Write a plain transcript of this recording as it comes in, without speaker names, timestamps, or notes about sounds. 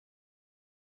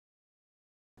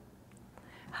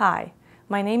Hi,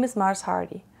 my name is Marz.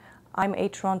 I'm a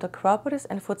Toronto Chiropodist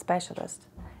and foot specialist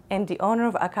and the owner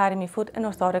of Academy Foot and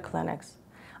Orthotic clinics.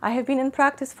 I have been in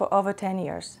practice for over 10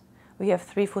 years. We have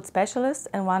 3 foot specialists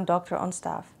and 1 doctor on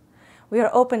staff. We are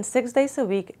open 6 days a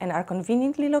week and are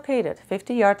conveniently located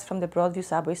 50 yards from the Broadview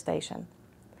subway station.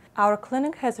 Our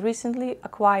clinic has recently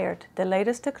acquired the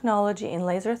latest technology in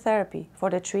laser therapy for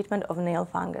the treatment of nail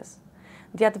fungus.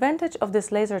 The advantage of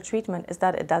this laser treatment is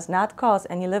that it does not cause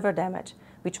any liver damage,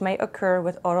 which may occur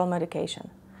with oral medication.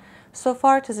 So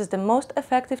far, this is the most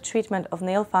effective treatment of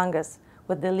nail fungus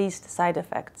with the least side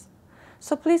effects.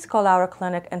 So please call our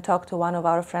clinic and talk to one of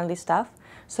our friendly staff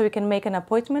so we can make an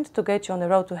appointment to get you on the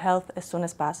road to health as soon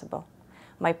as possible.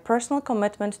 My personal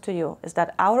commitment to you is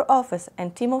that our office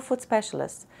and team of foot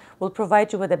specialists will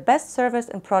provide you with the best service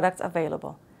and products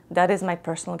available. That is my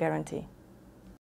personal guarantee.